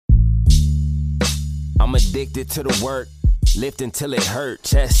I'm addicted to the work. Lift until it hurt,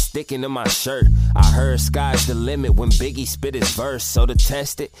 chest sticking to my shirt. I heard sky's the limit when Biggie spit his verse. So to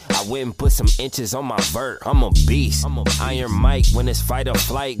test it, I went and put some inches on my vert. I'm a beast. Iron Mike when it's fight or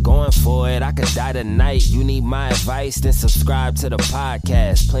flight. Going for it, I could die tonight. You need my advice, then subscribe to the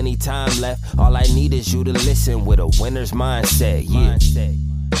podcast. Plenty time left, all I need is you to listen with a winner's mindset. Yeah.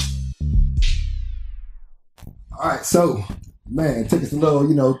 All right, so, man, it took us a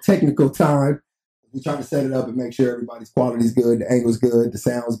little, technical time. We're trying to set it up and make sure everybody's quality's good, the angle's good, the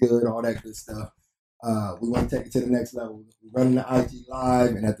sound's good, all that good stuff. We want to take it to the next level. We're running the IG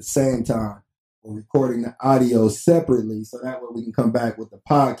Live, and at the same time, we're recording the audio separately so that way we can come back with the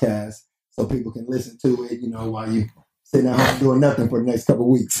podcast so people can listen to it, while you sitting at home doing nothing for the next couple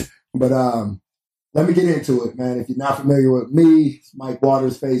of weeks. But let me get into it, man. If you're not familiar with me, it's Mike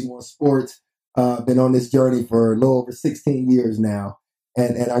Waters, Phase One Sports. Been on this journey for a little over 16 years now.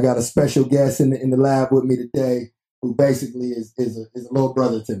 And I got a special guest in the lab with me today who basically is a little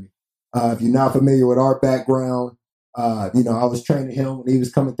brother to me. If you're not familiar with our background, I was training him when he was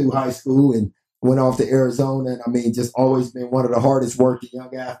coming through high school and went off to Arizona. And just always been one of the hardest working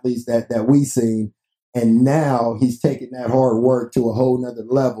young athletes that we've seen. And now he's taking that hard work to a whole nother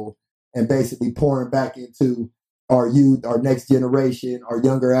level and basically pouring back into our youth, our next generation, our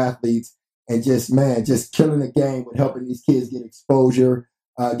younger athletes. And just killing the game with helping these kids get exposure,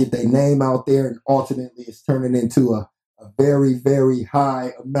 get their name out there, and ultimately it's turning into a very, very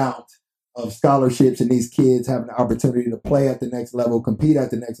high amount of scholarships and these kids having the opportunity to play at the next level, compete at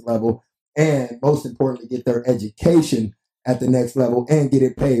the next level, and most importantly, get their education at the next level and get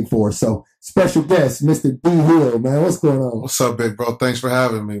it paid for. So special guest, Mr. D Hill, man. What's going on? What's up, big bro? Thanks for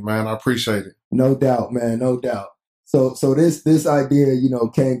having me, man. I appreciate it. No doubt, man. No doubt. So this idea,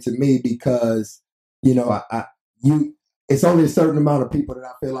 came to me because, it's only a certain amount of people that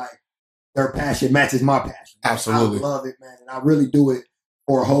I feel like their passion matches my passion. Absolutely. I love it, man. And I really do it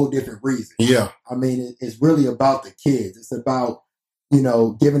for a whole different reason. Yeah. It's really about the kids. It's about,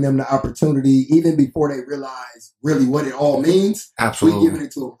 giving them the opportunity even before they realize really what it all means. Absolutely. We're giving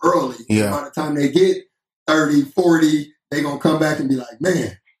it to them early. Yeah. By the time they get 30, 40, they're going to come back and be like,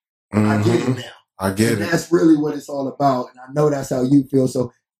 man, I get it now. I get and it. That's really what it's all about. And I know that's how you feel.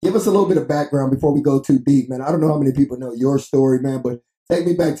 So give us a little bit of background before we go too deep, man. I don't know how many people know your story, man, but take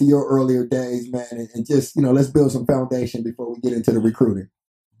me back to your earlier days, man, and just, let's build some foundation before we get into the recruiting.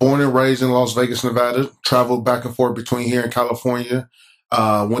 Born and raised in Las Vegas, Nevada. Traveled back and forth between here and California.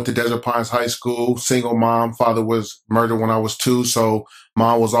 Went to Desert Pines High School. Single mom. Father was murdered when I was 2. So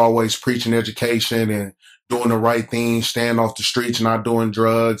mom was always preaching education and doing the right thing, staying off the streets and not doing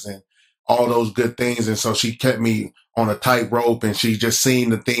drugs and all those good things. And so she kept me on a tightrope, and she just seen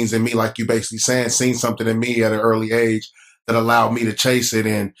the things in me, like you basically saying, seen something in me at an early age that allowed me to chase it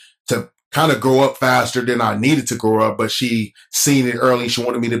and to kind of grow up faster than I needed to grow up. But she seen it early. She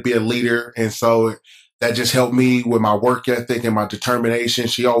wanted me to be a leader. And so that just helped me with my work ethic and my determination.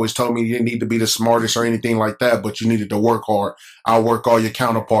 She always told me you didn't need to be the smartest or anything like that, but you needed to work hard. Outwork all your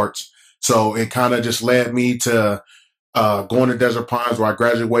counterparts. So it kind of just led me to going to Desert Pines, where I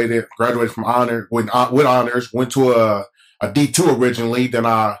graduated from honor with honors, went to a D2 originally. Then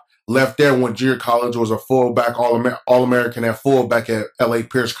I left there, went junior college, was a fullback, All-American at fullback at LA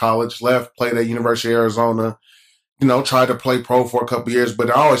Pierce College, left, played at University of Arizona, tried to play pro for a couple of years, but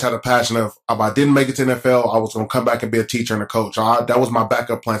I always had a passion of, if I didn't make it to NFL, I was going to come back and be a teacher and a coach. That was my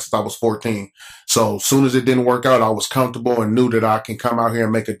backup plan since I was 14. So as soon as it didn't work out, I was comfortable and knew that I can come out here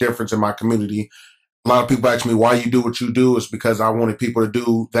and make a difference in my community. A lot of people ask me why you do what you do. It's because I wanted people to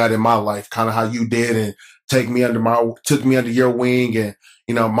do that in my life, kind of how you did, and took me under your wing. And,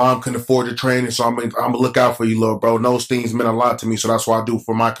 mom couldn't afford the training. So I'm going to look out for you, little bro. And those things meant a lot to me. So that's what I do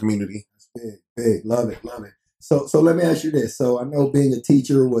for my community. Big. Love it. So let me ask you this. So I know being a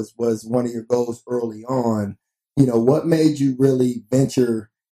teacher was one of your goals early on. What made you really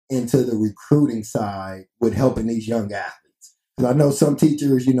venture into the recruiting side with helping these young athletes? I know some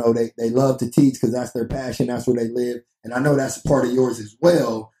teachers, they love to teach because that's their passion, that's where they live. And I know that's a part of yours as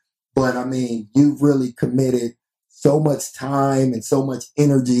well. But you've really committed so much time and so much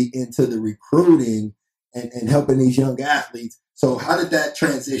energy into the recruiting and helping these young athletes. So how did that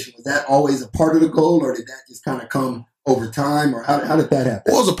transition? Was that always a part of the goal, or did that just kind of come over time, or how did that happen?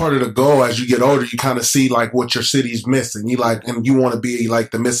 Well, it was a part of the goal. As you get older, you kind of see like what your city's missing. And you want to be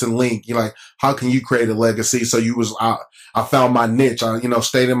like the missing link. You're like, how can you create a legacy? So I found my niche. I,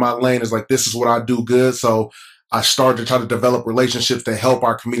 stayed in my lane. It's like, this is what I do good. So I started to try to develop relationships to help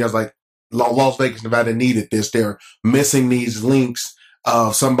our community. I was like, Las Vegas, Nevada needed this. They're missing these links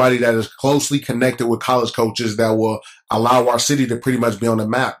of somebody that is closely connected with college coaches that will allow our city to pretty much be on the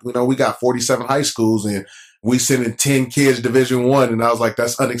map. You know, we got 47 high schools and we sending 10 kids Division I, and I was like,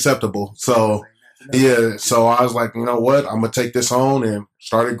 that's unacceptable. So yeah, so I was like, you know what, I'm gonna take this on, and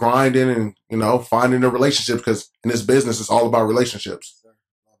started grinding and, you know, finding the relationships, because in this business it's all about relationships.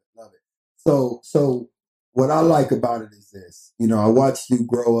 Love it. So what I like about it is this. You know, I watched you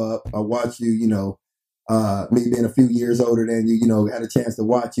grow up. I watched you, you know, me being a few years older than you, you know, had a chance to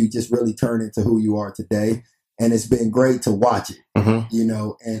watch you just really turn into who you are today. And it's been great to watch it, you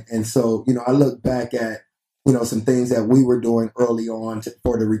know. And so, you know, I look back at, you know, some things that we were doing early on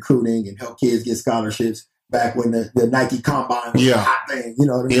for the recruiting and help kids get scholarships back when the Nike Combine was a hot thing, you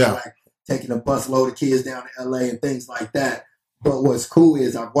know what I mean? Yeah. Like taking a bus load of kids down to LA and things like that. But what's cool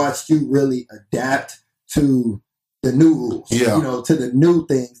is I've watched you really adapt to the new rules, you know, to the new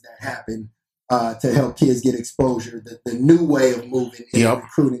things that happen to help kids get exposure, the new way of moving in the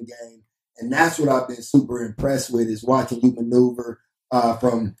recruiting game. And that's what I've been super impressed with, is watching you maneuver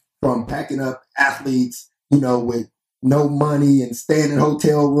from packing up athletes, you know, with no money and staying in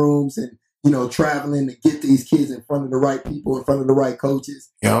hotel rooms and, you know, traveling to get these kids in front of the right people, in front of the right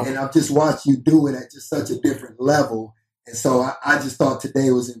coaches. And I've just watched you do it at just such a different level. And so I just thought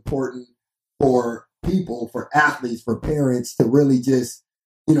today was important for people, for athletes, for parents to really just,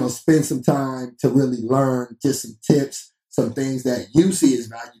 you know, spend some time to really learn just some tips, some things that you see as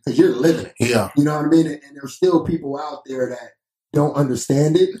value, because you're living it. You know what I mean? And there's still people out there that don't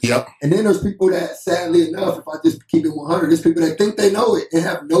understand it. And then there's people that, sadly enough, if I just keep it 100, there's people that think they know it and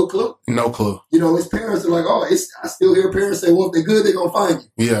have no clue. No clue. You know, it's parents that are like, oh, I still hear parents say, well, if they're good, they're going to find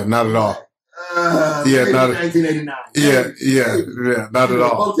you. Yeah, not at all. Maybe not 1989. Yeah, not at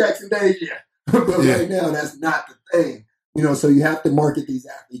all. Bo Jackson days, but right now, that's not the thing. You know, so you have to market these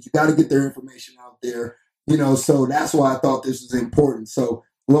athletes. You got to get their information out there. You know, so that's why I thought this was important. So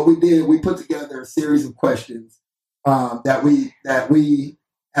what we did, we put together a series of questions that we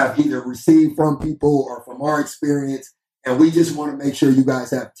have either received from people or from our experience, and we just want to make sure you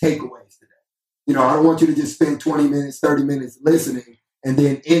guys have takeaways today. You know, I don't want you to just spend 20 minutes, 30 minutes listening and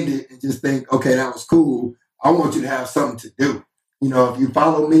then end it and just think, okay, that was cool. I want you to have something to do. You know, if you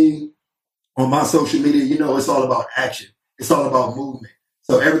follow me on my social media, you know it's all about action. It's all about movement.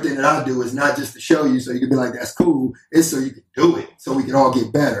 So everything that I do is not just to show you so you can be like, that's cool. It's so you can do it, so we can all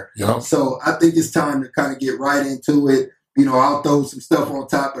get better. So I think it's time to kind of get right into it. You know, I'll throw some stuff on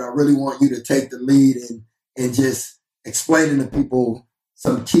top, but I really want you to take the lead and just explaining to people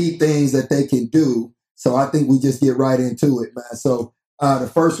some key things that they can do. So I think we just get right into it, man. So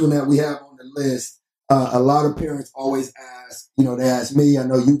the first one that we have on the list, a lot of parents always ask, you know, they ask me, I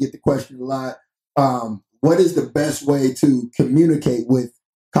know you get the question a lot, what is the best way to communicate with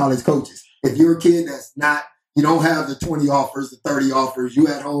college coaches? If you're a kid that's not, you don't have the 20 offers, the 30 offers, you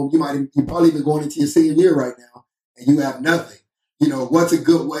at home, you probably been going into your senior year right now and you have nothing. You know, what's a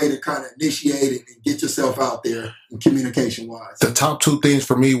good way to kind of initiate it and get yourself out there communication wise? The top two things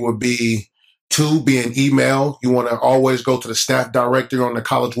for me would be, two, being email. You want to always go to the staff directory on the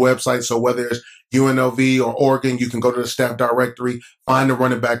college website. So whether it's UNLV or Oregon, you can go to the staff directory, find the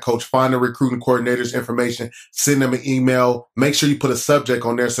running back coach, find the recruiting coordinator's information, send them an email. Make sure you put a subject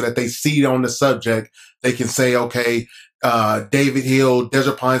on there so that they see on the subject. They can say, okay, David Hill,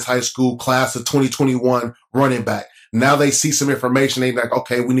 Desert Pines High School, class of 2021 running back. Now they see some information. They're like,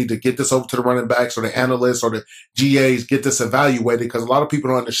 okay, we need to get this over to the running backs or the analysts or the GAs, get this evaluated, because a lot of people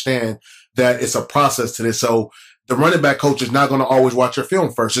don't understand that it's a process to this. So the running back coach is not going to always watch your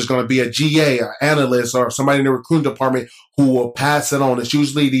film first. There's going to be a GA, an analyst, or somebody in the recruiting department who will pass it on. It's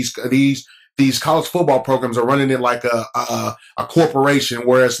usually these college football programs are running it like a corporation,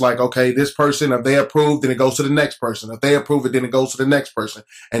 where it's like, okay, this person, if they approve, then it goes to the next person. If they approve it, then it goes to the next person.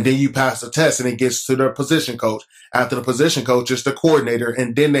 And then you pass the test and it gets to the position coach. After the position coach, it's the coordinator,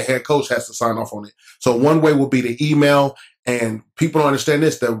 and then the head coach has to sign off on it. So one way would be the email. And people don't understand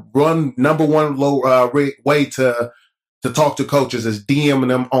this. The number one way to talk to coaches is DMing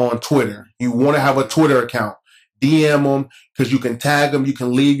them on Twitter. You want to have a Twitter account. DM them, because you can tag them. You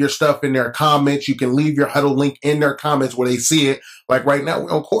can leave your stuff in their comments. You can leave your huddle link in their comments where they see it. Like right now,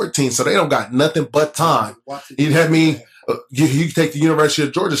 we're on quarantine, so they don't got nothing but time. You know what I mean? You take the University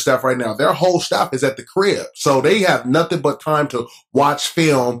of Georgia staff right now. Their whole staff is at the crib. So they have nothing but time to watch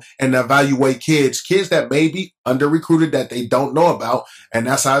film and evaluate kids that may be under-recruited that they don't know about. And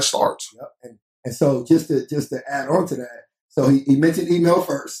that's how it starts. And so just to add on to that, so he mentioned email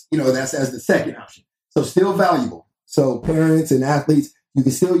first. You know, that's as the second option. So still valuable. So parents and athletes, you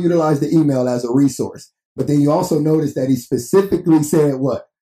can still utilize the email as a resource. But then you also notice that he specifically said what?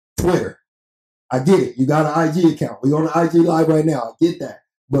 Twitter. I get it. You got an IG account. We on the IG live right now. I get that.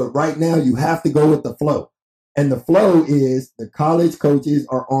 But right now you have to go with the flow. And the flow is the college coaches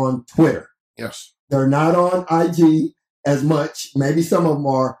are on Twitter. Yes. They're not on IG as much. Maybe some of them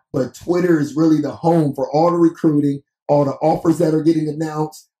are, but Twitter is really the home for all the recruiting, all the offers that are getting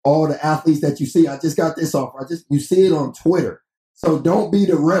announced, all the athletes that you see. I just got this offer. You see it on Twitter. So don't be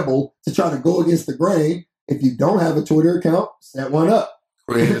the rebel to try to go against the grain. If you don't have a Twitter account, set one up.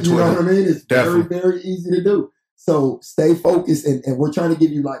 Create a Twitter. You know what I mean? It's Definitely. very, very easy to do. So stay focused, and we're trying to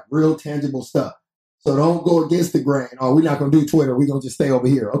give you like real tangible stuff. So don't go against the grain. Oh, we're not going to do Twitter. We're going to just stay over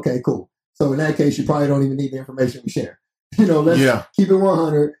here. Okay, cool. So in that case, you probably don't even need the information we share. You know, let's keep it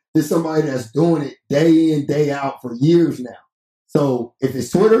 100. There's somebody that's doing it day in, day out for years now. So if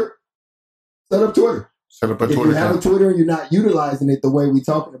it's Twitter, set up Twitter. Set up a If Twitter you have a Twitter and you're not utilizing it the way we're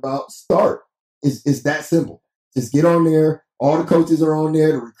talking about, start. It's that simple. Just get on there. All the coaches are on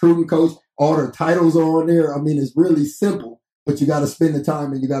there. The recruiting coach, all their titles are on there. I mean, it's really simple, but you got to spend the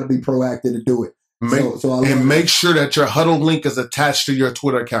time and you got to be proactive to do it. Make sure that your huddle link is attached to your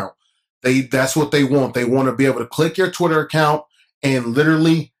Twitter account. That's what they want. They want to be able to click your Twitter account and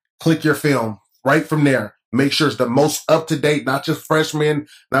literally click your film right from there. Make sure it's the most up-to-date, not just freshman,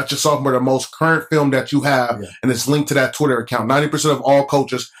 not just sophomore, the most current film that you have, and it's linked to that Twitter account. 90% of all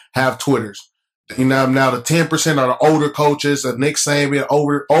coaches have Twitters. You know, now the 10% are the older coaches, the Nick Saban,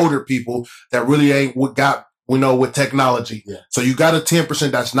 older people that really ain't with technology. Yeah. So you got a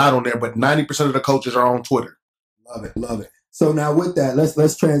 10% that's not on there, but 90% of the coaches are on Twitter. Love it. So now with that,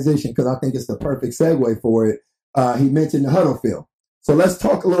 let's transition because I think it's the perfect segue for it. He mentioned the huddle film. So let's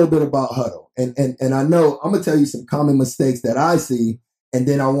talk a little bit about huddle. And I know I'm going to tell you some common mistakes that I see, and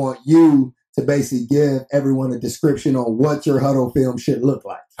then I want you to basically give everyone a description on what your huddle film should look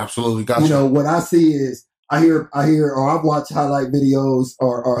like. Absolutely. Gotcha. You know, what I see is I hear, or I've watched highlight videos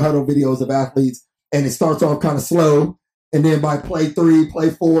or huddle videos of athletes, and it starts off kind of slow. And then by play 3,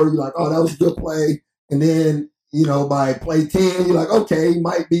 play 4, you're like, oh, that was a good play. And then, you know, by play 10, you're like, okay, he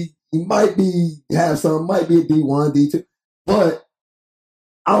might be a D1, D2. But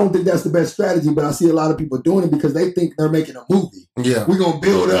I don't think that's the best strategy, but I see a lot of people doing it because they think they're making a movie. Yeah. We're going to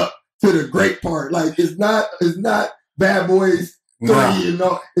build up to the great part. Like, it's not Bad Boys 3, you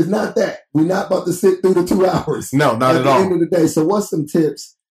know. It's not that. We're not about to sit through the 2 hours. No, not at all. At the end of the day. So what's some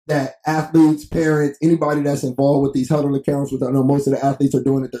tips that athletes, parents, anybody that's involved with these huddle accounts, which I know most of the athletes are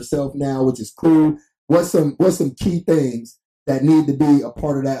doing it themselves now, which is cool. What's some key things that need to be a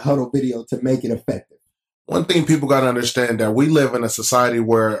part of that huddle video to make it effective? One thing people got to understand that we live in a society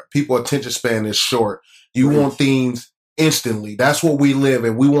where people's attention span is short. You want things instantly. That's what we live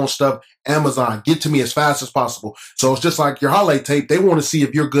in. We want stuff Amazon, get to me as fast as possible. So it's just like your highlight tape. They want to see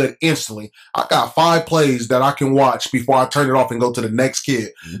if you're good instantly. I got 5 plays that I can watch before I turn it off and go to the next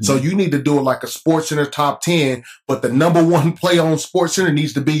kid. Mm-hmm. So you need to do it like a SportsCenter top 10, but the number 1 play on SportsCenter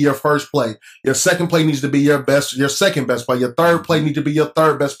needs to be your first play. Your second play needs to be your second best play. Your third play needs to be your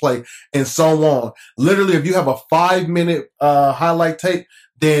third best play, and so on. Literally, if you have a 5-minute highlight tape,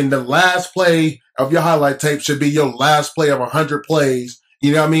 then the last play of your highlight tape should be your last play of 100 plays.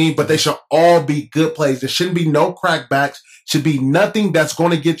 You know what I mean? But they should all be good plays. There shouldn't be no crackbacks. Should be nothing that's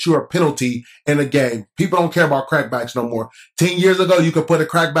going to get you a penalty in a game. People don't care about crackbacks no more. 10 years ago, you could put a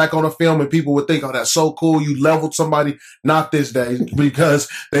crackback on a film and people would think, oh, that's so cool. You leveled somebody. Not this day, because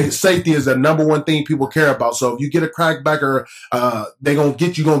safety is the number 1 thing people care about. So if you get a crackback, or you're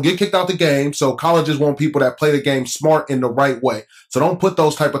going to get kicked out the game. So colleges want people that play the game smart in the right way. So don't put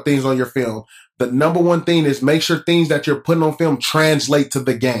those type of things on your film. The number 1 thing is make sure things that you're putting on film translate to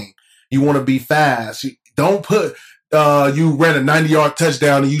the game. You want to be fast. Don't put you ran a 90-yard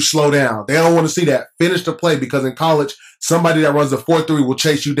touchdown and you slow down. They don't want to see that. Finish the play, because in college, somebody that runs a 4.3 will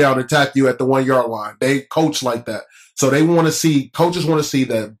chase you down and attack you at the 1-yard line. They coach like that. So coaches want to see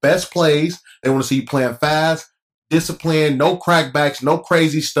the best plays. They want to see you playing fast, disciplined, no crackbacks, no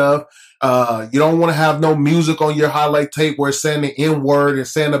crazy stuff. You don't want to have no music on your highlight tape where it's saying the N-word and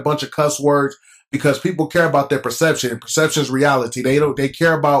saying a bunch of cuss words, because people care about their perception. Perception is reality. They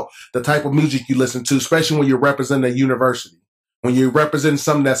care about the type of music you listen to, especially when you're representing a university. When you're representing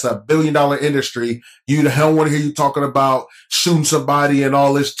something that's $1 billion industry, you don't want to hear you talking about shooting somebody and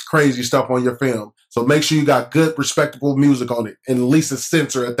all this crazy stuff on your film. So make sure you got good, respectable music on it, and at least a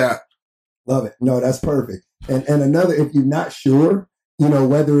censor at that. Love it. No, that's perfect. And another, if you're not sure, you know,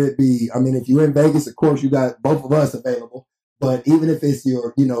 whether it be, I mean, if you're in Vegas, of course, you got both of us available. But even if it's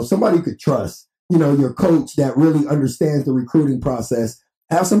your, you know, somebody you could trust, you know, your coach that really understands the recruiting process,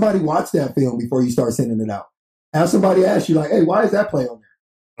 have somebody watch that film before you start sending it out. Have somebody ask you, like, hey, why is that play on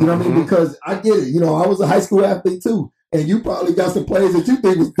there? You know what I mean? Because I get it. You know, I was a high school athlete too. and you probably got some plays that you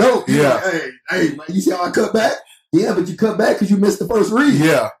think was dope. You're like, hey, man, you see how I cut back? Yeah, but you cut back because you missed the first read.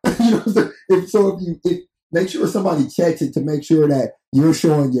 Yeah. You know, if make sure somebody checks it to make sure that you're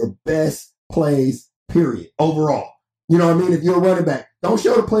showing your best plays, period, overall. You know what I mean? If you're a running back, don't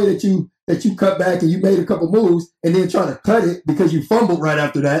show the play that you cut back and you made a couple moves and then try to cut it because you fumbled right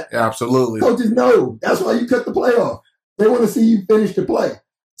after that. Yeah, absolutely. Coaches know. That's why you cut the play off. They want to see you finish the play.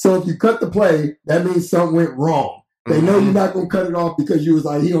 So if you cut the play, that means something went wrong. They know you're not going to cut it off because you was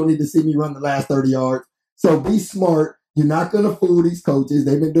like, he don't need to see me run the last 30 yards. So be smart. You're not going to fool these coaches.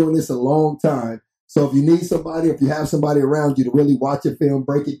 They've been doing this a long time. So if you need somebody, if you have somebody around you to really watch your film,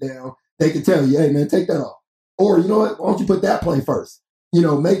 break it down, they can tell you, hey, man, take that off. Or, you know what, why don't you put that play first? You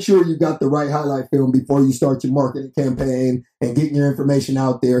know, make sure you got the right highlight film before you start your marketing campaign and getting your information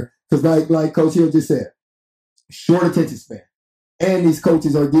out there. Because like Coach Hill just said, short attention span. And these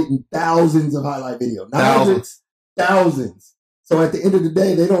coaches are getting thousands of highlight video. Not hundreds, thousands. So at the end of the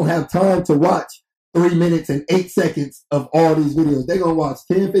day, they don't have time to watch 3 minutes and 8 seconds of all these videos. They're going to watch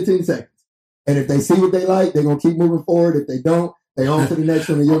 10, 15 seconds. And if they see what they like, they're going to keep moving forward. If they don't, they on to the next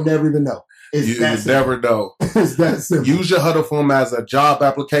one and you'll never even know. You never know. It's that simple. Use your huddle film as a job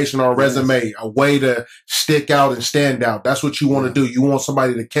application or a resume, a way to stick out and stand out. That's what you want to do. You want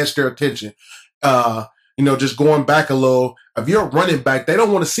somebody to catch their attention. You know, just going back a little, if you're a running back, they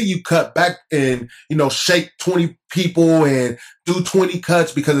don't want to see you cut back and, you know, shake 20 people and do 20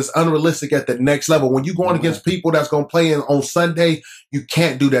 cuts because it's unrealistic at the next level. When you're going against people that's going to play on Sunday, you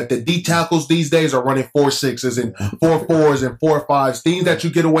can't do that. The D tackles these days are running 4.6s and 4.4s and 4.5s. Things that you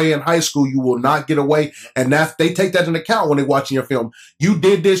get away in high school, you will not get away. And they take that into account when they're watching your film. You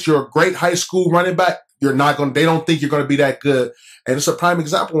did this. You're a great high school running back. You're not going to, they don't think you're going to be that good. And it's a prime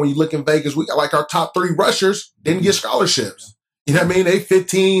example when you look in Vegas, we got like our top 3 rushers didn't get scholarships. You know what I mean? They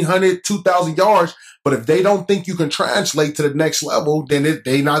 1,500, 2,000 yards. But if they don't think you can translate to the next level, then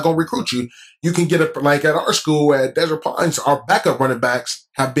they not going to recruit you. You can get it like at our school at Desert Pines, our backup running backs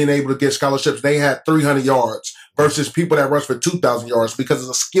have been able to get scholarships. They had 300 yards versus people that rush for 2,000 yards because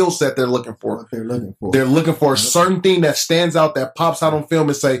it's a skill set they're looking for. What they're looking for. They're looking for a certain thing that stands out, that pops out on film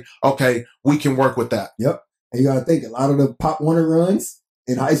and say, okay, we can work with that. Yep. And you got to think, a lot of the Pop Warner runs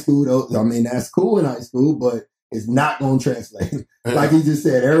in high school, though, I mean, that's cool in high school, but it's not going to translate. Like he just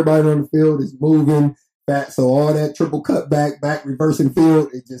said, everybody on the field is moving fast. So all that triple cut back reversing field,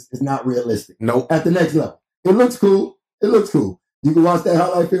 it's not realistic. Nope. At the next level. It looks cool. You can watch that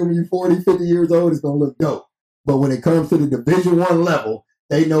highlight film when you're 40, 50 years old. It's going to look dope. But when it comes to the Division I level,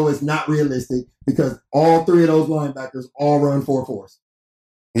 they know it's not realistic because all 3 of those linebackers all run 4.4s.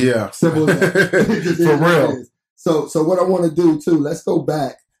 Yeah. Simple as that. For real. So what I want to do too, let's go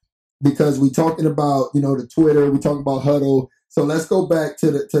back because we're talking about, you know, the Twitter, we're talking about Huddle. So let's go back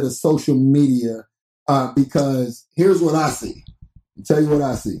to the social media because here's what I see. I'll tell you what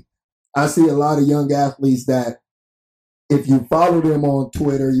I see. I see a lot of young athletes that if you follow them on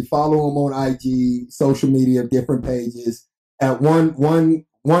Twitter, you follow them on IG, social media, different pages, at one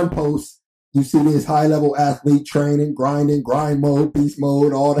post, you see this high-level athlete training, grinding, grind mode, beast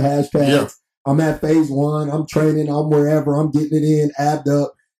mode, all the hashtags. Yeah. I'm at phase 1. I'm training. I'm wherever. I'm getting it in, abbed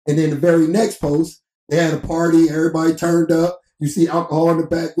up. And then the very next post, they had a party. Everybody turned up. You see alcohol in the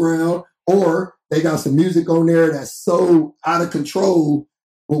background. Or they got some music on there that's so out of control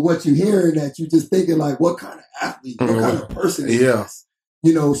with what you're hearing that you're just thinking like, what kind of athlete, what kind of person is this?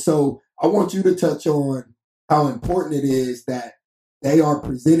 You know, so I want you to touch on how important it is that they are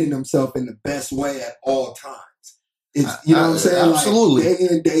presenting themselves in the best way at all times. It's, you know what I'm saying? Absolutely. Like day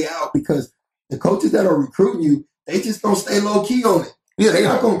in, day out, because the coaches that are recruiting you, they just don't stay low key on it. Yeah, they're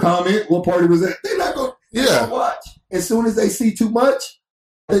not going to comment what party was that. They're not going to watch. As soon as they see too much,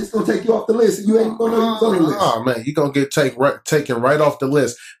 they're just going to take you off the list. And you ain't going to know you're on the list. Oh, man, you're going to get taken right off the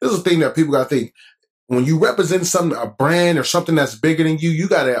list. This is the thing that people got to think. When you represent a brand or something that's bigger than you, you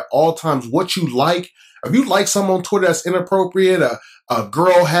got to at all times what you like. If you like someone on Twitter that's inappropriate, a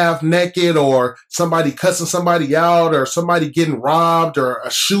girl half naked or somebody cussing somebody out or somebody getting robbed or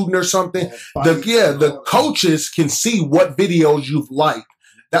a shooting or something, the coaches can see what videos you've liked.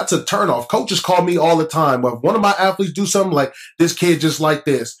 That's a turnoff. Coaches call me all the time. If one of my athletes do something like this kid just like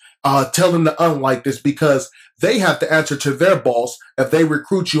this, tell them to unlike this because they have to answer to their boss if they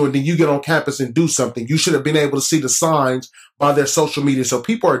recruit you and then you get on campus and do something. You should have been able to see the signs by their social media. So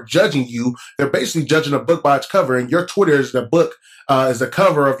people are judging you. They're basically judging a book by its cover, and your Twitter is the book, is the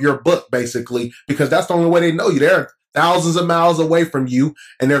cover of your book, basically, because that's the only way they know you. They're thousands of miles away from you,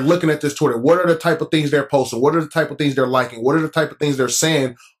 and they're looking at this Twitter. What are the type of things they're posting? What are the type of things they're liking? What are the type of things they're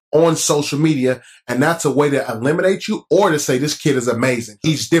saying on social media, and that's a way to eliminate you or to say this kid is amazing.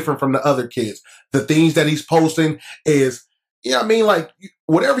 He's different from the other kids. The things that he's posting is, you know what I mean? Like,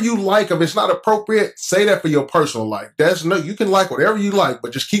 whatever you like, if it's not appropriate, say that for your personal life. You can like whatever you like,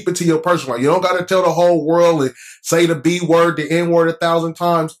 but just keep it to your personal life. You don't got to tell the whole world and say the B word, the N word 1,000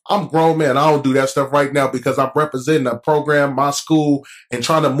 times. I'm a grown man. I don't do that stuff right now because I'm representing a program, my school, and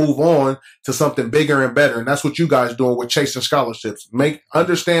trying to move on to something bigger and better. And that's what you guys doing with chasing scholarships.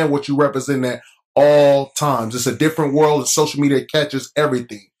 Understand what you represent at all times. It's a different world, and social media catches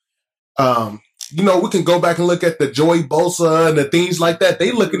everything. We can go back and look at the Joey Bosa and the things like that.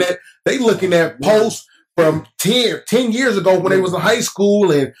 They looking at posts from 10 years ago when they was in high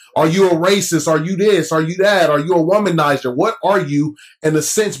school. And are you a racist? Are you this? Are you that? Are you a womanizer? What are you, in a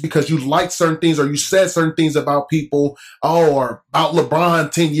sense, because you like certain things or you said certain things about people, or about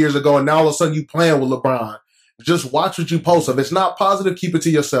LeBron 10 years ago, and now all of a sudden you playing with LeBron. Just watch what you post. If it's not positive, keep it to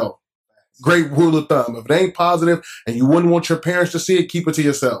yourself. Great rule of thumb. If it ain't positive and you wouldn't want your parents to see it, keep it to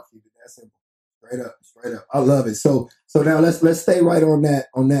yourself. Straight up. I love it. So now let's stay right on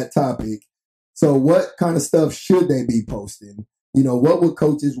that topic. So what kind of stuff should they be posting? What would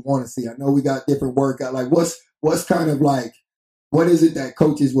coaches want to see? I know we got different workout. Like what's kind of like, what is it that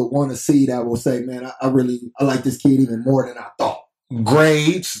coaches would want to see that will say, man, I like this kid even more than I thought?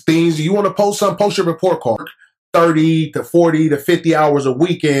 Grades, things. You want to post something, post your report card. 30 to 40 to 50 hours a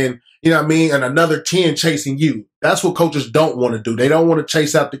weekend, you know what I mean? And another 10 chasing you. That's what coaches don't want to do. They don't want to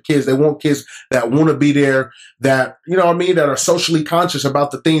chase out the kids. They want kids that want to be there, that, you know what I mean, that are socially conscious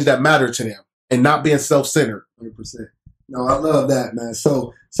about the things that matter to them and not being self-centered. 100%. No, I love that, man.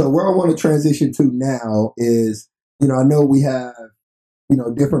 So where I want to transition to now is, I know we have,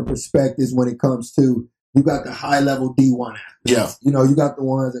 different perspectives when it comes to, you got the high level D1 athletes. Yeah. You got the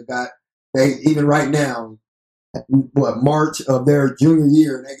ones that even right now, March of their junior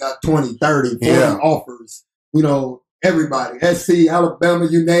year, and they got 20, 30, 40 offers. Everybody, SC, Alabama,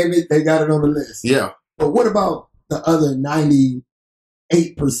 you name it, they got it on the list. Yeah. But what about the other 98%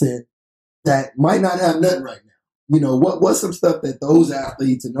 that might not have nothing right now? What's some stuff that those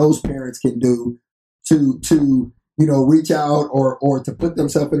athletes and those parents can do to reach out or to put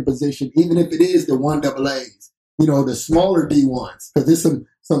themselves in a position, even if it is the 1AAs, the smaller D1s, because there's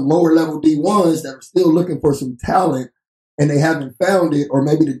some lower level D1s that are still looking for some talent and they haven't found it, or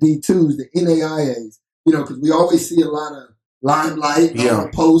maybe the D2s, the NAIAs, because we always see a lot of limelight on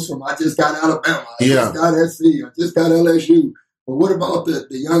posts from, I just got Alabama, I just got SC, I just got LSU. But what about the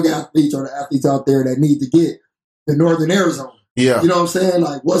young athletes or the athletes out there that need to get to Northern Arizona? Yeah. You know what I'm saying?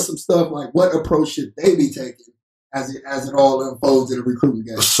 Like, what's some stuff, like what approach should they be taking as it all unfolds in the recruiting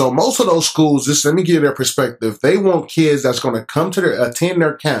game? So most of those schools, just let me give you their perspective. They want kids that's going to come to attend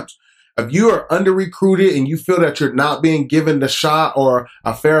their camps. If you are under recruited and you feel that you're not being given the shot or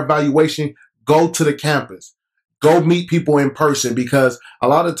a fair evaluation, go to the campus. Go meet people in person, because a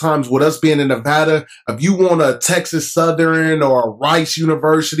lot of times with us being in Nevada, if you want a Texas Southern or a Rice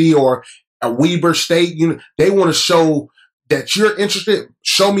University or a Weber State, they want to show that you're interested.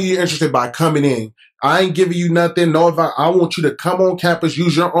 Show me you're interested by coming in. I ain't giving you nothing. No advice. I want you to come on campus,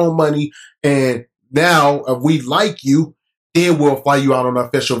 use your own money. And now if we like you, then we'll fly you out on an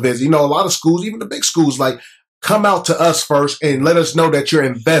official visit. A lot of schools, even the big schools, like, come out to us first and let us know that you're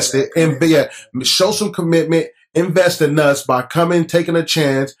invested, and show some commitment, invest in us by coming, taking a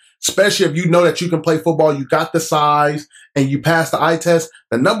chance, especially if you know that you can play football, you got the size, and you pass the eye test.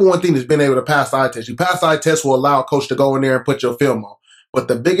 The number one thing is being able to pass the eye test. You pass the eye test will allow a coach to go in there and put your film on. But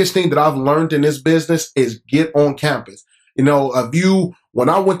the biggest thing that I've learned in this business is get on campus. When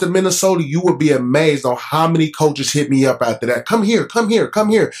I went to Minnesota, you would be amazed on how many coaches hit me up after that. Come here,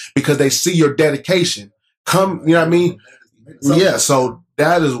 because they see your dedication. Come, you know what I mean? Yeah, so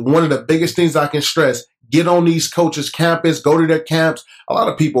that is one of the biggest things I can stress. Get on these coaches' campus, go to their camps. A lot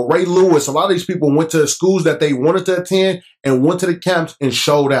of people, Ray Lewis, a lot of these people went to the schools that they wanted to attend and went to the camps and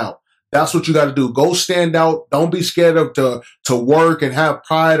showed out. That's what you got to do. Go stand out. Don't be scared of to work and have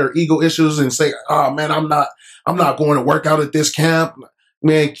pride or ego issues and say, oh man, I'm not going to work out at this camp.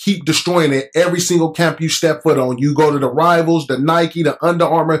 Man, keep destroying it. Every single camp you step foot on, you go to the Rivals, the Nike, the Under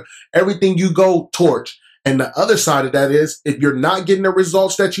Armour, everything you go, torch. And the other side of that is, if you're not getting the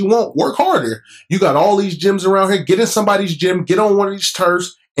results that you want, work harder. You got all these gyms around here. Get in somebody's gym, get on one of these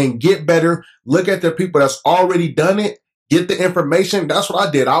turfs and get better. Look at the people that's already done it. Get the information. That's what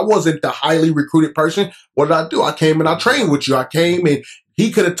I did. I wasn't the highly recruited person. What did I do? I came and I trained with you. I came and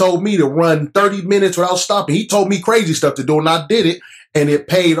he could have told me to run 30 minutes without stopping. He told me crazy stuff to do and I did it, and it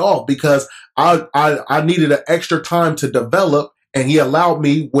paid off because I needed an extra time to develop. and he allowed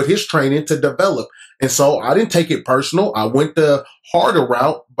me with his training to develop. And so I didn't take it personal. I went the harder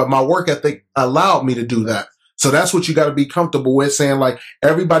route, but my work ethic allowed me to do that. So that's what you got to be comfortable with, saying like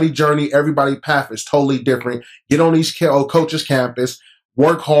everybody's journey, everybody's path is totally different. Get on these coaches' campus,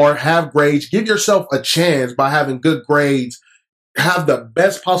 work hard, have grades, give yourself a chance by having good grades. Have the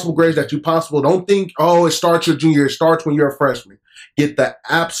best possible grades that you possible. Don't think, oh, it starts your junior year. It starts when you're a freshman. Get the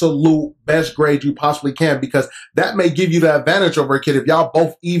absolute best grade you possibly can, because that may give you the advantage over a kid. If y'all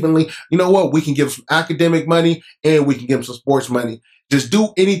both evenly, you know what? We can give some academic money and we can give them some sports money. Just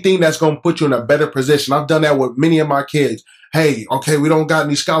do anything that's going to put you in a better position. I've done that with many of my kids. Hey, okay, we don't got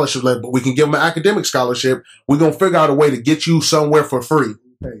any scholarships left, but we can give them an academic scholarship. We're going to figure out a way to get you somewhere for free.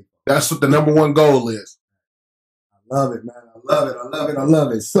 That's what the number one goal is. I love it, man. I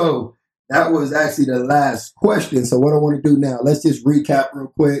love it. So that was actually the last question. So what I want to do now, let's just recap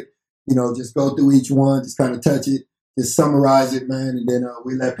real quick. Just go through each one, just kind of touch it, just summarize it, man, and then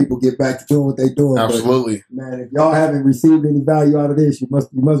we let people get back to doing what they're doing. Absolutely. But, man, if y'all haven't received any value out of this, you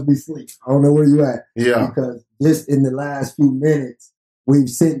must be asleep. I don't know where you at. Yeah. Because just in the last few minutes,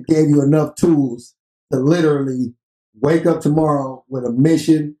 gave you enough tools to literally wake up tomorrow with a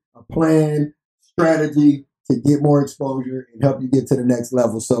mission, a plan, strategy, to get more exposure and help you get to the next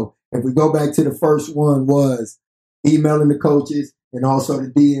level. So if we go back to the first one, was emailing the coaches and also the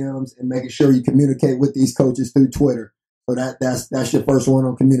DMs and making sure you communicate with these coaches through Twitter. So that's your first one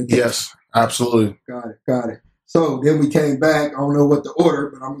on communication. Yes, absolutely. Got it. So then we came back. I don't know what the order,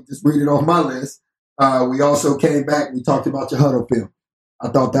 but I'm going to just read it off my list. We also came back. We talked about your huddle film. I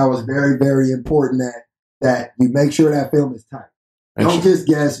thought that was very, very important that you make sure that film is tight. Don't just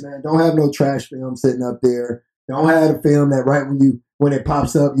guess, man. Don't have no trash film sitting up there. Don't have a film that right when it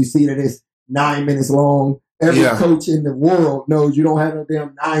pops up, you see that it's 9 minutes long. Every coach in the world knows you don't have no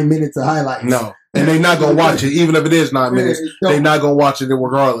damn 9 minutes of highlights. No. And they're not going to watch it, even if it is 9 minutes. They're not going to watch it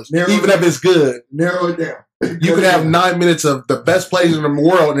regardless. Even if it's good. Narrow it down. You can have 9 minutes of the best plays in the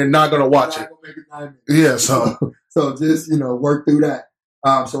world and they're not going to watch it. Yeah, so just, work through that.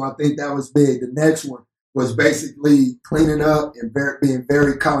 So I think that was big. The next one was basically cleaning up and being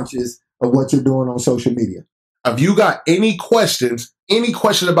very conscious of what you're doing on social media. If you got any questions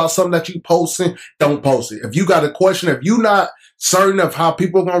about something that you posting, don't post it. If you got a question, if you're not certain of how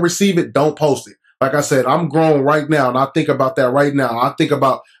people are going to receive it, don't post it. Like I said, I'm grown right now, and I think about that right now. I think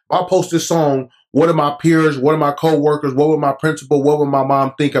about, if I post this song, what are my peers, what are my coworkers, what would my principal, what would my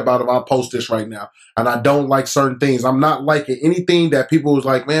mom think about if I post this right now? And I don't like certain things. I'm not liking anything that people was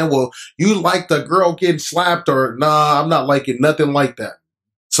like, man, well, you like the girl getting slapped, or nah, I'm not liking nothing like that.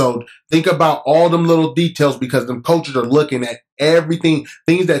 So think about all them little details, because them coaches are looking at everything,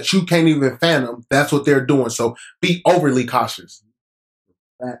 things that you can't even fathom. That's what they're doing. So be overly cautious.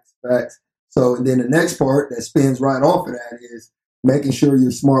 Facts. So then the next part that spins right off of that is making sure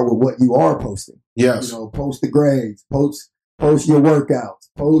you're smart with what you are posting. Yes. Post the grades, post your workouts,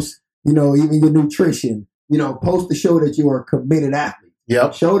 post, even your nutrition, post to show that you are a committed athlete.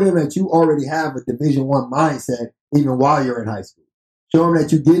 Yep. Show them that you already have a Division I mindset even while you're in high school. Show them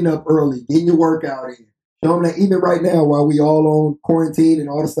that you're getting up early, getting your workout in. Show them that even right now, while we all on quarantine and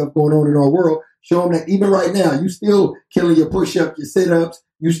all the stuff going on in our world, show them that even right now, you still killing your push-ups, your sit-ups,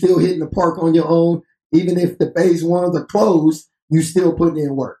 you still hitting the park on your own. Even if the phase ones are closed, you still putting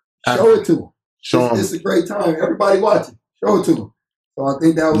in work. Show it to them. Show them. It's a great time. Everybody watching. Show it to them. So I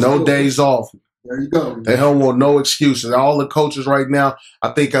think that was no cool. days off. There you go. They don't want no excuses. All the coaches right now,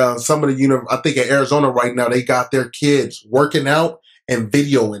 I think I think at Arizona right now, they got their kids working out and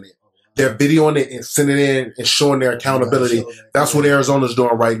videoing it. They're videoing it and sending it in and showing their accountability. That's what Arizona's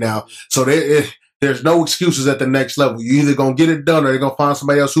doing right now. So there's no excuses at the next level. You either going to get it done or they're going to find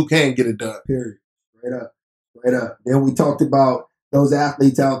somebody else who can get it done. Period. Straight up. Then we talked about those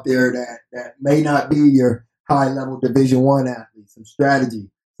athletes out there that may not be your high-level Division I athlete, some strategy,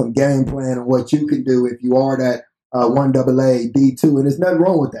 some game plan of what you can do if you are that 1AA, D2. And there's nothing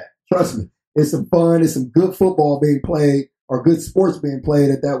wrong with that. Trust me. It's some fun. It's some good football being played, or good sports being played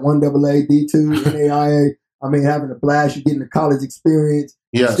at that 1AA, D2, NAIA. I mean, having a blast. You're getting the college experience.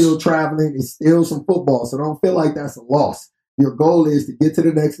 Yes. Still traveling. It's still some football. So don't feel like that's a loss. Your goal is to get to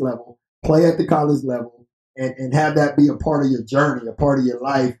the next level, play at the college level, and have that be a part of your journey, a part of your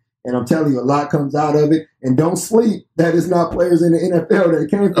life. And I'm telling you, a lot comes out of it. And don't sleep that it's not players in the NFL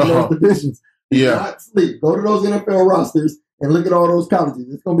that came from those divisions. Yeah. Not sleep. Go to those NFL rosters and look at all those colleges.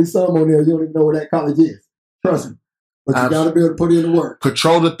 There's going to be some on there you don't even know where that college is. Trust me. But you got to be able to put in the work.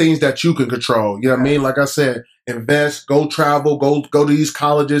 Control the things that you can control. You know what I mean? Like I said, invest, go travel, go to these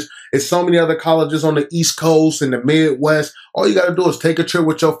colleges. It's so many other colleges on the East Coast and the Midwest. All you got to do is take a trip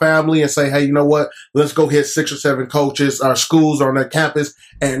with your family and say, hey, you know what? Let's go hit 6 or 7 coaches, our schools on their campus.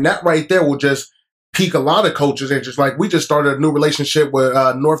 And that right there will just pique a lot of coaches' interest. Like we just started a new relationship with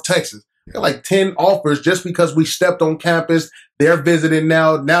North Texas. Got like 10 offers just because we stepped on campus. They're visiting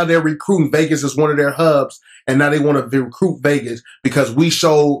now. Now they're recruiting. Vegas is one of their hubs. And now they want to recruit Vegas because we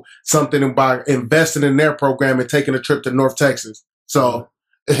showed something by investing in their program and taking a trip to North Texas. So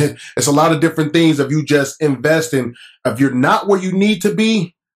it's a lot of different things. If you just invest in, if you're not where you need to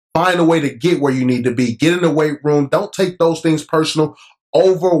be, find a way to get where you need to be. Get in the weight room. Don't take those things personal.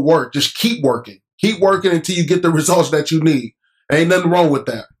 Overwork. Just keep working. Keep working until you get the results that you need. Ain't nothing wrong with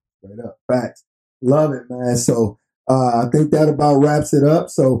that. Straight up. Facts. Love it, man. So I think that about wraps it up.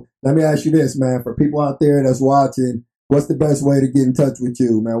 So let me ask you this, man. For people out there that's watching, what's the best way to get in touch with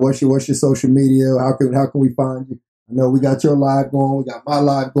you, man? What's your social media? How can we find you? I know we got your live going. We got my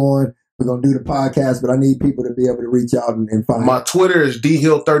live going. We're going to do the podcast, but I need people to be able to reach out and find my Twitter is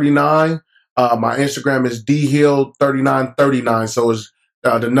dhill39. My Instagram is dhill3939. So it's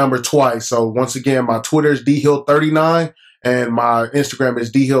the number twice. So once again, my Twitter is dhill39. And my Instagram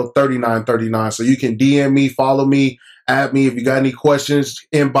is dhill3939. So you can DM me, follow me, add me. If you got any questions,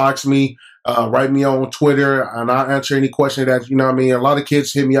 inbox me, write me on Twitter, and I'll answer any question that, you know what I mean? A lot of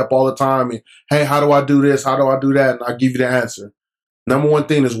kids hit me up all the time. And, hey, how do I do this? How do I do that? And I'll give you the answer. Number one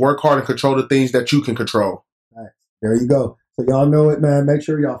thing is work hard and control the things that you can control. Right. There you go. So y'all know it, man. Make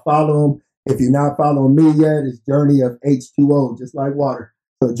sure y'all follow him. If you're not following me yet, it's Journey of H2O, just like water.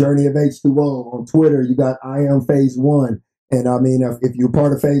 So Journey of H2O on Twitter. You got I Am Phase 1. And I mean, if you're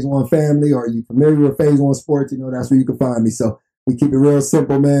part of Phase 1 family or you're familiar with Phase 1 sports, you know, that's where you can find me. So we keep it real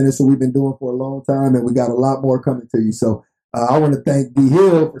simple, man. That's what we've been doing for a long time, and we got a lot more coming to you. So I want to thank D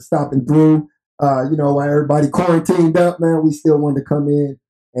Hill for stopping through. You know, while everybody quarantined up, man, we still wanted to come in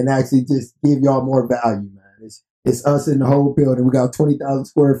and actually just give y'all more value, man. It's us in the whole building. We got 20,000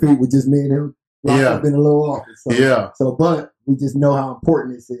 square feet with just me and him locked up in a little office. So, but we just know how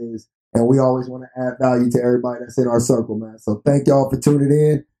important this is. And we always want to add value to everybody that's in our circle, man. So thank y'all for tuning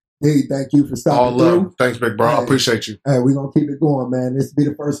in. D, thank you for stopping through. Thanks, big bro. I appreciate you. Hey, we're going to keep it going, man. This will be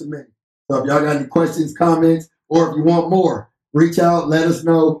the first of many. So if y'all got any questions, comments, or if you want more, reach out, let us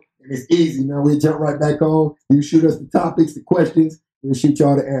know. And it's easy, man. We'll jump right back on. You shoot us the topics, the questions. We'll shoot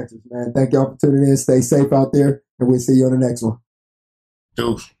y'all the answers, man. Thank y'all for tuning in. Stay safe out there, and we'll see you on the next one.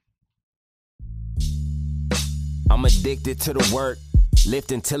 Deuce. I'm addicted to the work.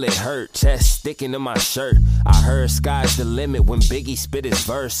 Lifting till it hurt, chest sticking to my shirt. I heard sky's the limit when Biggie spit his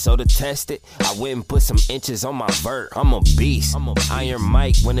verse. So to test it, I went and put some inches on my vert. I'm a beast. Iron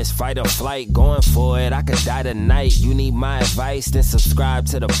Mike when it's fight or flight. Going for it, I could die tonight. You need my advice, then subscribe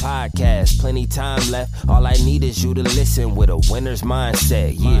to the podcast. Plenty time left, all I need is you to listen with a winner's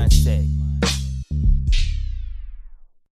mindset. Yeah.